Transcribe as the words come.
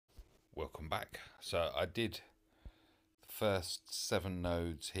Welcome back. So I did the first 7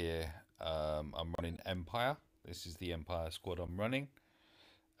 nodes here. I'm running Empire. This is the Empire squad I'm running.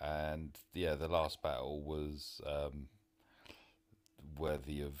 And yeah, the last battle was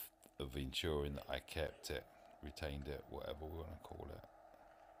worthy of ensuring that I kept it, retained it, whatever we want to call it.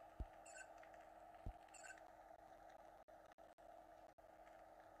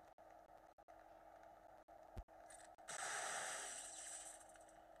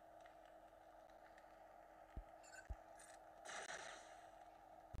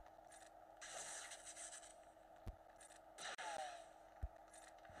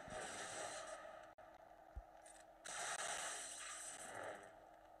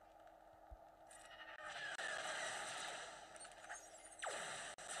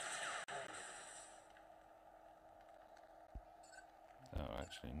 Oh,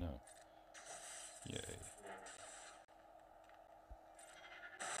 actually, no. Yay.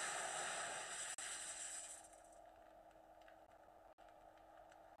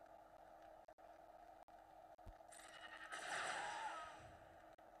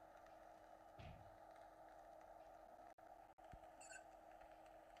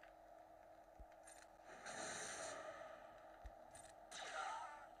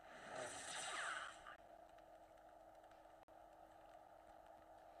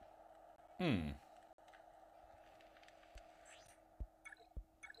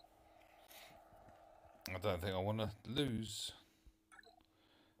 I don't think I want to lose.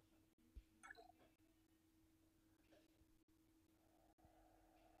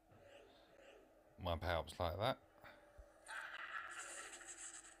 My power-ups like that.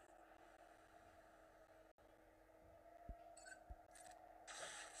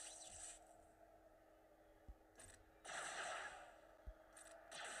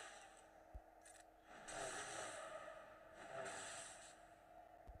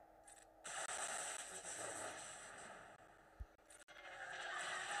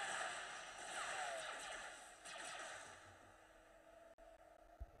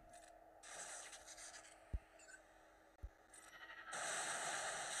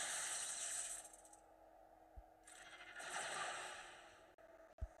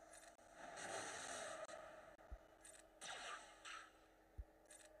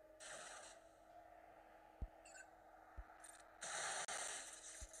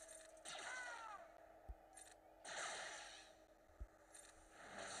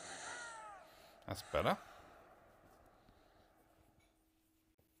 That's better.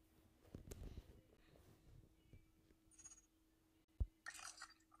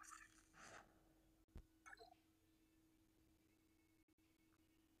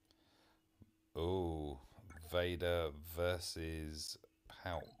 Oh, Vader versus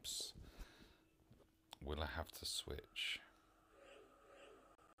Palps. Will I have to switch?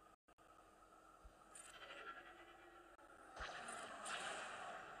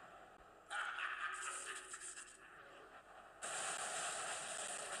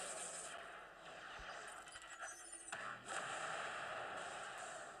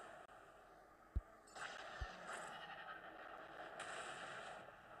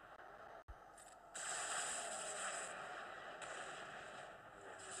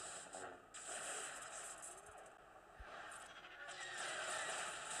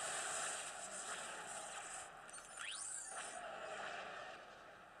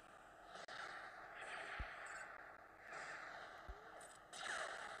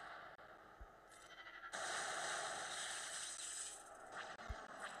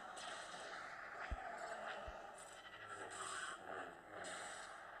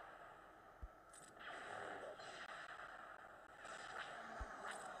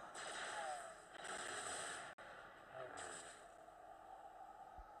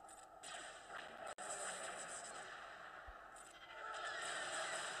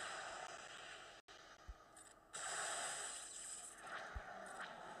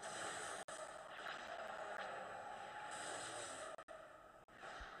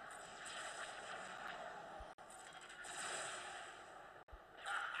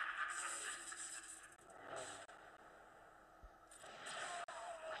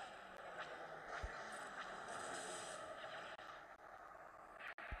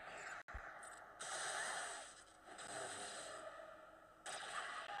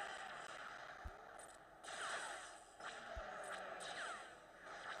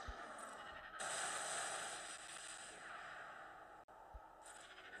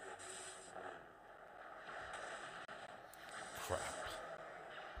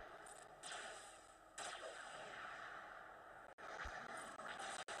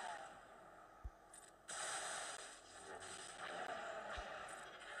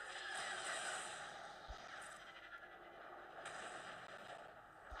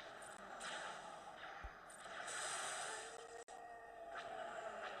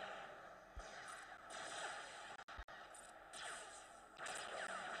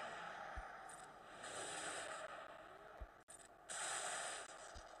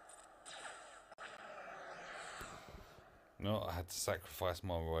 No, I had to sacrifice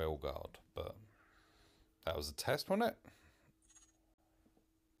my royal guard, but that was a test, wasn't it?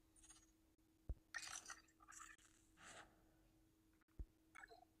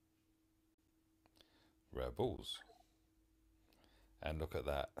 Rebels. And look at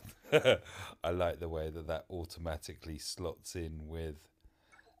that. I like the way that that automatically slots in with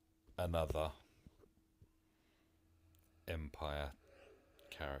another Empire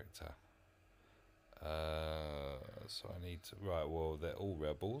character. So I need to... Right, well, they're all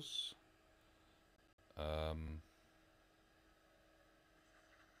rebels.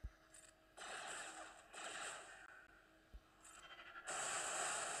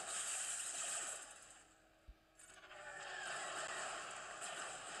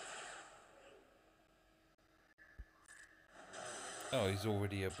 Oh, he's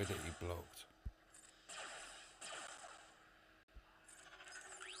already ability blocked.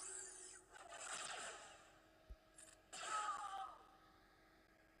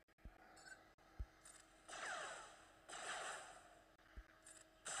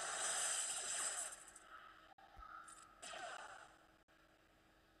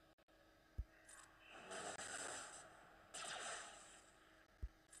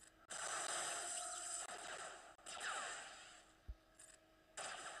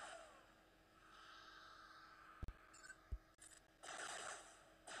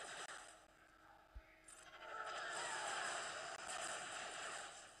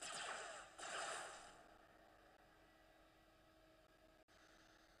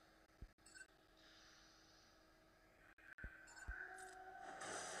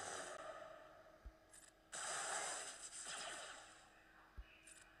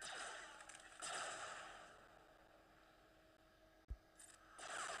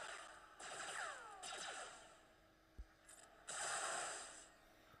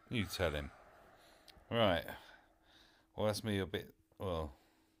 You tell him. Right. Well, that's me a bit... Well,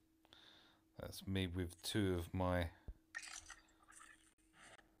 that's me with two of my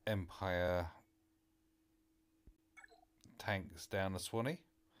Empire tanks down a Swanee.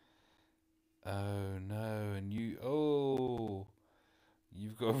 Oh, no. And you... Oh!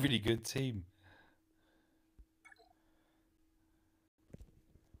 You've got a really good team.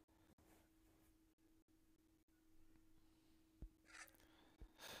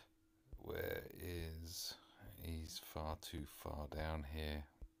 Where is... He's far too far down here.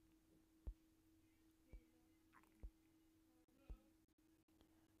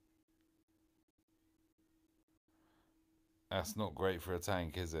 That's not great for a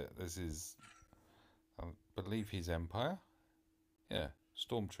tank, is it? This is... I believe he's Empire. Yeah,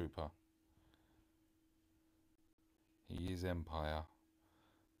 Stormtrooper. He is Empire.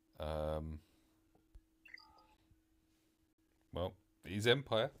 Well, he's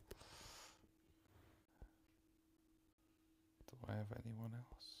Empire. Do I have anyone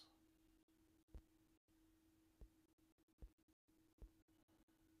else?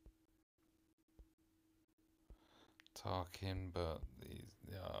 Tarkin, but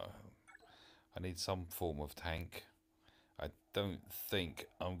I need some form of tank. I don't think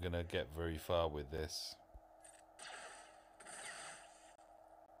I'm gonna get very far with this.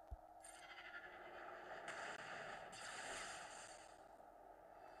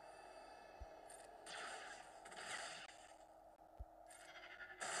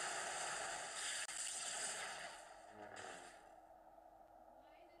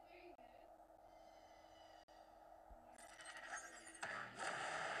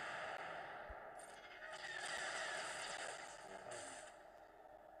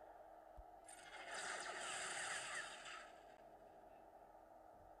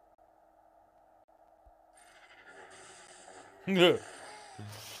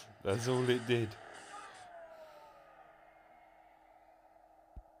 That's all it did.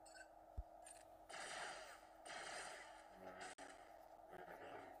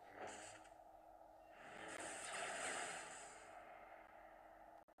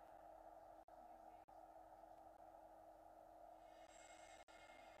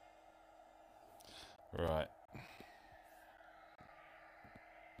 Right.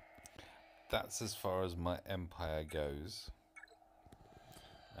 That's as far as my Empire goes.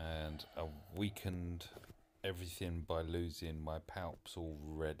 And I weakened everything by losing my Palps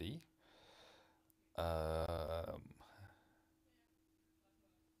already. No,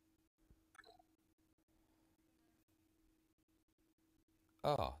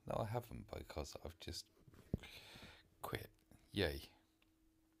 I haven't, because I've just quit. Yay.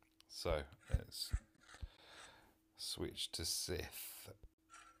 So, let's switch to Sith.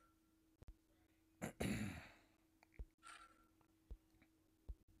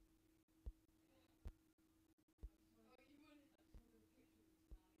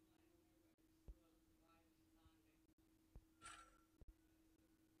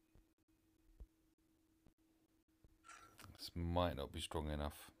 This might not be strong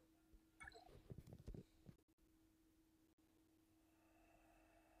enough.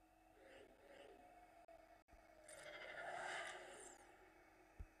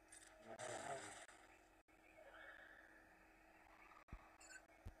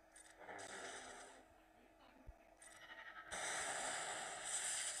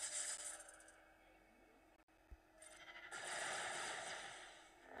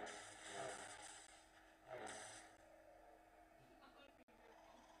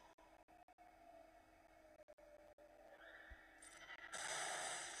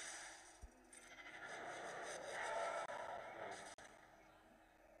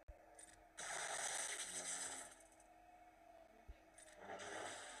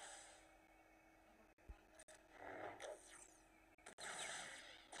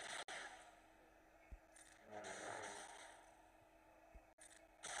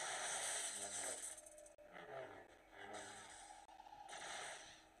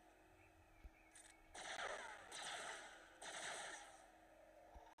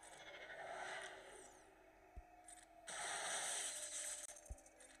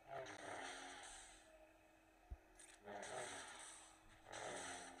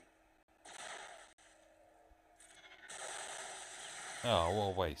 Oh, what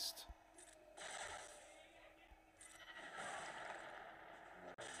a waste.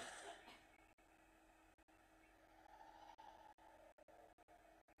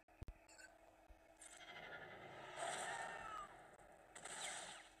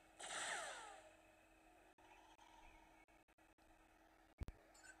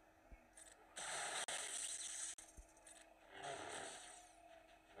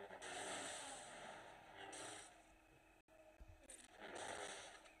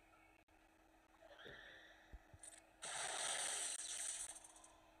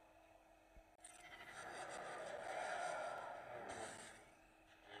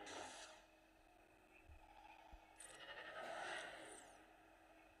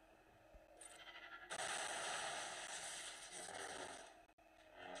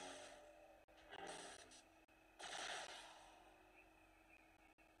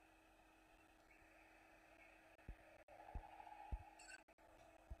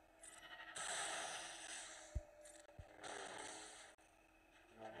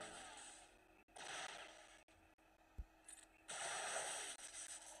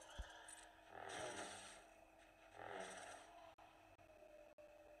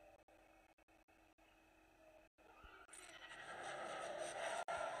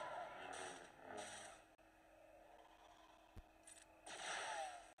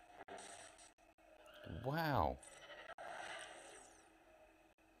 Wow.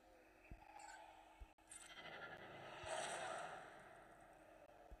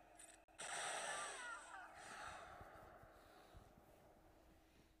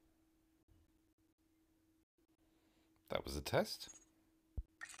 That was a test.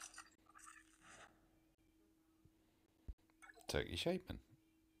 Turkey shapen.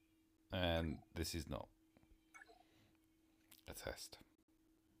 And this is not a test.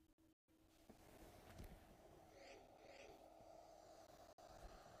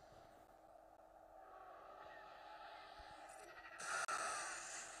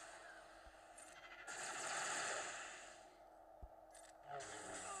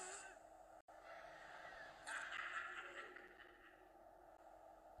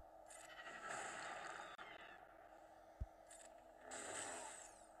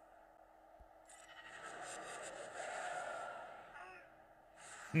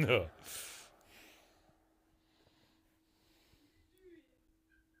 No.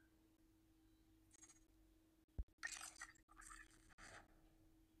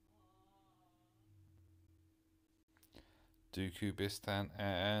 Dooku Bistan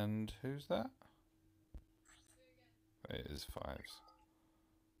and who's that? It is fives.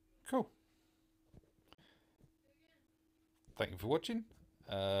 Cool. Thank you for watching.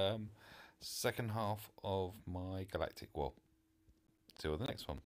 Second half of my Galactic War. See you on the next one.